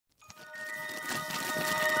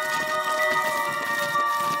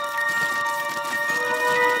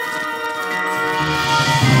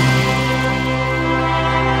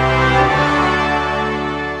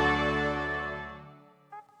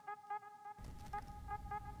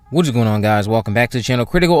What is going on, guys? Welcome back to the channel.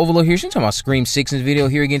 Critical Overlord here. So I'm talking about Scream 6's video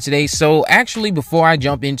here again today. So actually, before I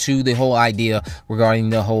jump into the whole idea regarding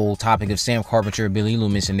the whole topic of Sam Carpenter and Billy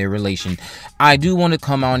Loomis and their relation, I do want to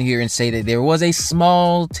come on here and say that there was a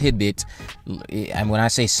small tidbit, and when I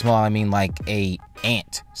say small, I mean like a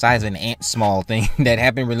ant, size of an ant small thing that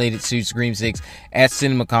happened related to Scream 6 at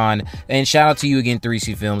CinemaCon. And shout out to you again,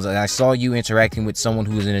 3C Films. I saw you interacting with someone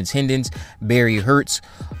who was in attendance, Barry Hertz.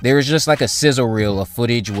 There was just like a sizzle reel of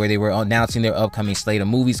footage where they were announcing their upcoming slate of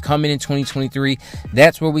movies coming in 2023.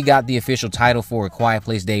 That's where we got the official title for A Quiet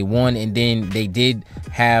Place Day 1, and then they did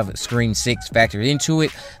have Scream 6 factored into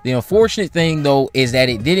it. The unfortunate thing though is that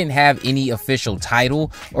it didn't have any official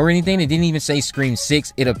title or anything. It didn't even say Scream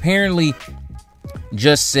 6. It apparently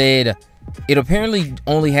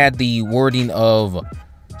only had the wording of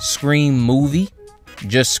Scream Movie,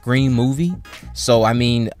 just Scream Movie. So I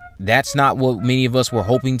mean, that's not what many of us were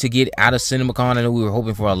hoping to get out of CinemaCon. I know we were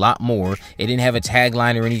hoping for a lot more. It didn't have a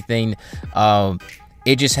tagline or anything.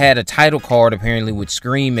 It just had a title card apparently with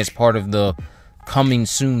Scream as part of the coming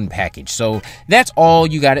soon package. So that's all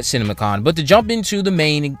you got at CinemaCon. But to jump into the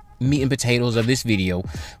main meat and potatoes of this video,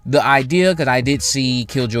 the idea, because I did see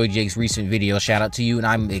Killjoy Jake's recent video, shout out to you, and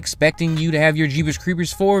I'm expecting you to have your Jeepers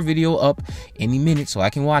Creepers 4 video up any minute so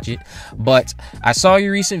I can watch it. But I saw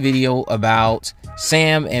your recent video about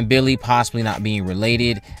Sam and Billy possibly not being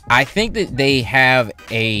related. I think that they have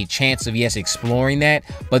a chance of, yes, exploring that,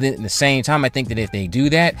 but then at the same time, I think that if they do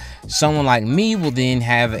that, someone like me will then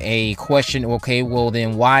have a question. Okay, well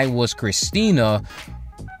then why was Christina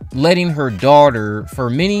letting her daughter for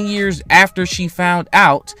many years after she found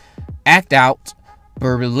out act out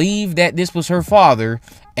or believe that this was her father?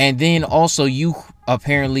 And then also you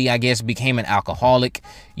apparently, I guess, became an alcoholic.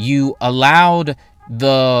 You allowed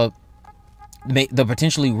the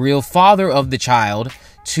potentially real father of the child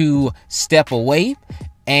to step away,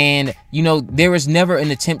 and you know there was never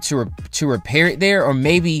an attempt to repair it there. Or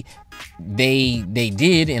maybe they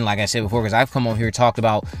did, and like I said before, because I've come on here and talked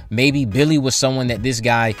about maybe Billy was someone that this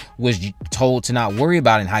guy was told to not worry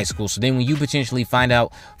about in high school. So then when you potentially find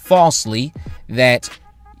out falsely that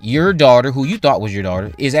your daughter, who you thought was your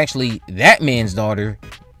daughter, is actually that man's daughter,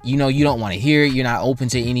 you know, you don't want to hear it. You're not open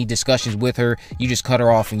to any discussions with her. You just cut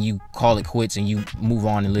her off and you call it quits and you move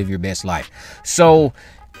on and live your best life. So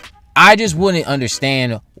I just wouldn't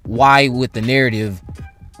understand why with the narrative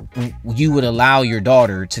you would allow your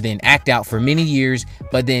daughter to then act out for many years,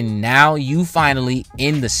 but then now you finally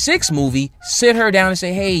in the 6th movie sit her down and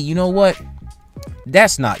say, hey, you know what,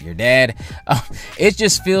 that's not your dad. It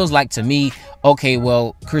just feels like to me, okay,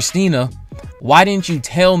 well, Christina, why didn't you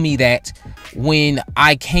tell me that when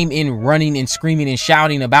I came in running and screaming and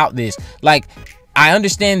shouting about this? Like, I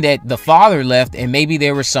understand that the father left and maybe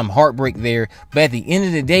there was some heartbreak there, but at the end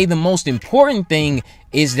of the day, the most important thing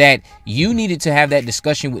is that you needed to have that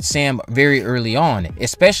discussion with Sam very early on,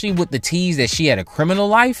 especially with the tease that she had a criminal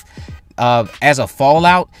life as a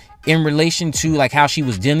fallout in relation to like how she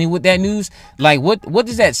was dealing with that news. Like, what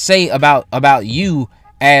does that say about you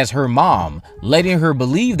as her mom, letting her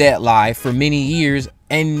believe that lie for many years?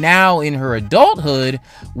 And now in her adulthood,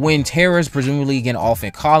 when Tara's presumably getting off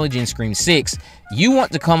at college in Scream 6, you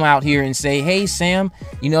want to come out here and say, hey, Sam,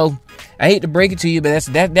 you know, I hate to break it to you, but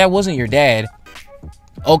that wasn't your dad.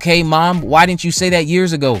 Okay, mom, why didn't you say that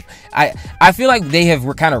years ago? I feel like they have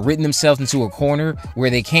kind of written themselves into a corner where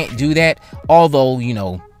they can't do that. Although, you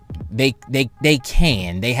know, they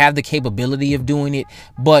can. They have the capability of doing it.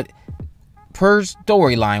 But per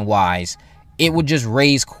storyline wise, it would just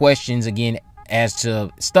raise questions again as to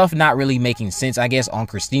stuff not really making sense, I guess, on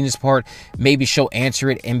Christina's part. Maybe she'll answer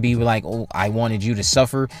it and be like, oh, I wanted you to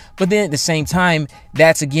suffer. But then at the same time,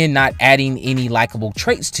 that's again not adding any likable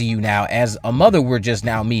traits to you now as a mother we're just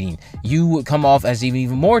now meeting. You would come off as an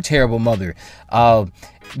even more terrible mother.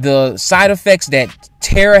 The side effects that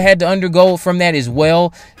Tara had to undergo from that as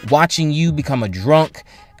well, watching you become a drunk,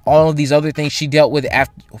 all of these other things she dealt with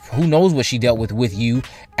after, who knows what she dealt with you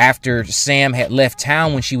after Sam had left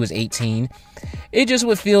town when she was 18. It just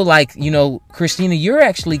would feel like, you know, Christina, you're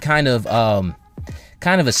actually kind of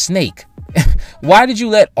a snake. Why did you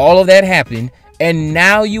let all of that happen? And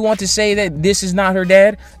now you want to say that this is not her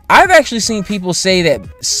dad? I've actually seen people say that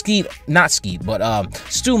Stu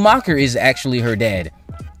Macher is actually her dad.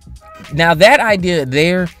 Now that idea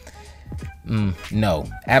there, no,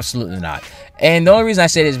 absolutely not. And the only reason I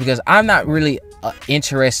say this is because I'm not really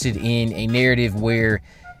interested in a narrative where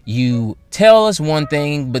you tell us one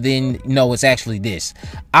thing, but then, no, it's actually this.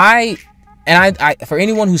 I And I for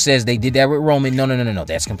anyone who says they did that with Roman, no,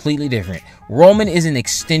 that's completely different. Roman is an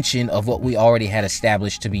extension of what we already had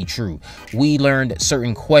established to be true. We learned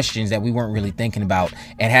certain questions that we weren't really thinking about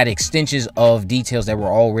and had extensions of details that were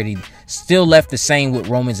already still left the same with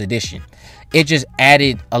Roman's addition. It just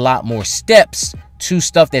added a lot more steps to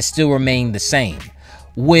stuff that still remained the same.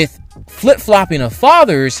 With flip-flopping of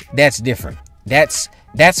fathers, that's different. That's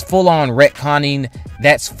full-on retconning.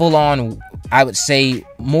 That's full-on, I would say,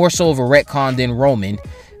 more so of a retcon than Roman,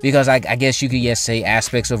 because I guess you could say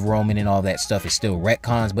aspects of Roman and all that stuff is still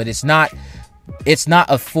retcons, but it's not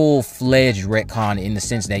a full-fledged retcon in the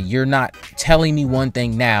sense that you're not telling me one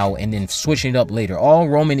thing now and then switching it up later. All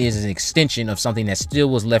Roman is an extension of something that still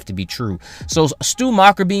was left to be true. So Stu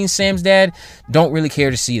Macher being Sam's dad, don't really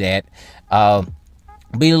care to see that.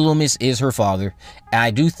 Billy Loomis is her father. And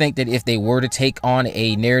I do think that if they were to take on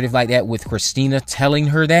a narrative like that with Christina telling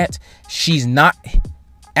her that she's not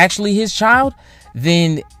actually his child,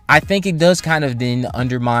 then I think it does kind of then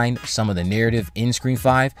undermine some of the narrative in Scream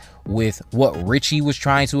 5 with what Richie was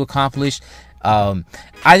trying to accomplish. I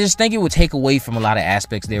just think it would take away from a lot of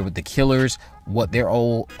aspects there with the killers, what their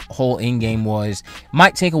whole end game was.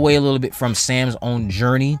 Might take away a little bit from Sam's own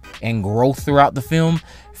journey and growth throughout the film.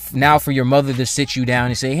 Now for your mother to sit you down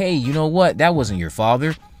and say, hey, you know what? That wasn't your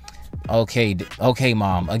father. Okay,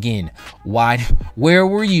 mom. Again, where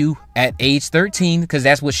were you at age 13? Because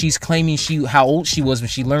that's what she's claiming how old she was when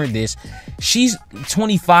she learned this. She's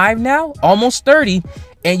 25 now, almost 30.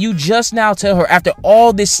 And you just now tell her, after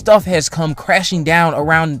all this stuff has come crashing down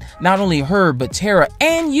around not only her, but Tara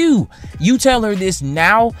and you tell her this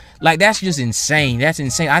now? Like, that's just insane. That's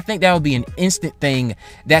insane. I think that would be an instant thing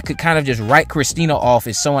that could kind of just write Christina off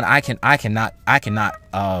as someone I cannot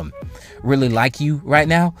really like you right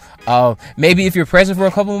now. Maybe if you're present for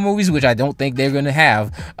a couple of movies, which I don't think they're going to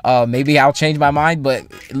have, maybe I'll change my mind. But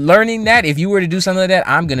learning that, if you were to do something like that,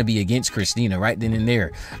 I'm going to be against Christina right then and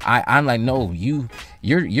there. I'm like, no,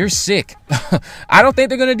 you're sick. I don't think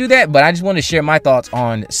they're going to do that, but I just want to share my thoughts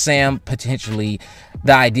on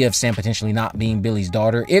the idea of Sam potentially not being Billy's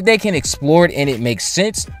daughter. If they can explore it and it makes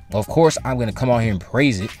sense, of course, I'm going to come out here and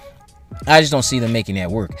praise it. I just don't see them making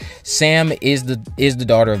that work. Sam is the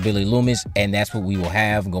daughter of Billy Loomis, and that's what we will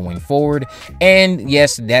have going forward. And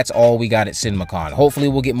yes, that's all we got at CinemaCon. Hopefully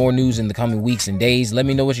we'll get more news in the coming weeks and days. Let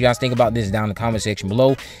me know what you guys think about this down in the comment section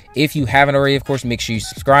below. If you haven't already, of course, make sure you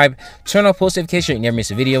subscribe, turn on post notifications so you never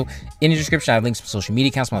miss a video. In the description, I have links to social media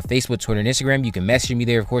accounts, my Facebook, Twitter, and Instagram. You can message me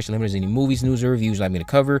there, of course, to let me know any movies, news, or reviews I'm going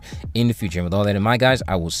to cover in the future. And with all that in mind, guys,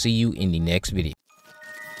 I will see you in the next video.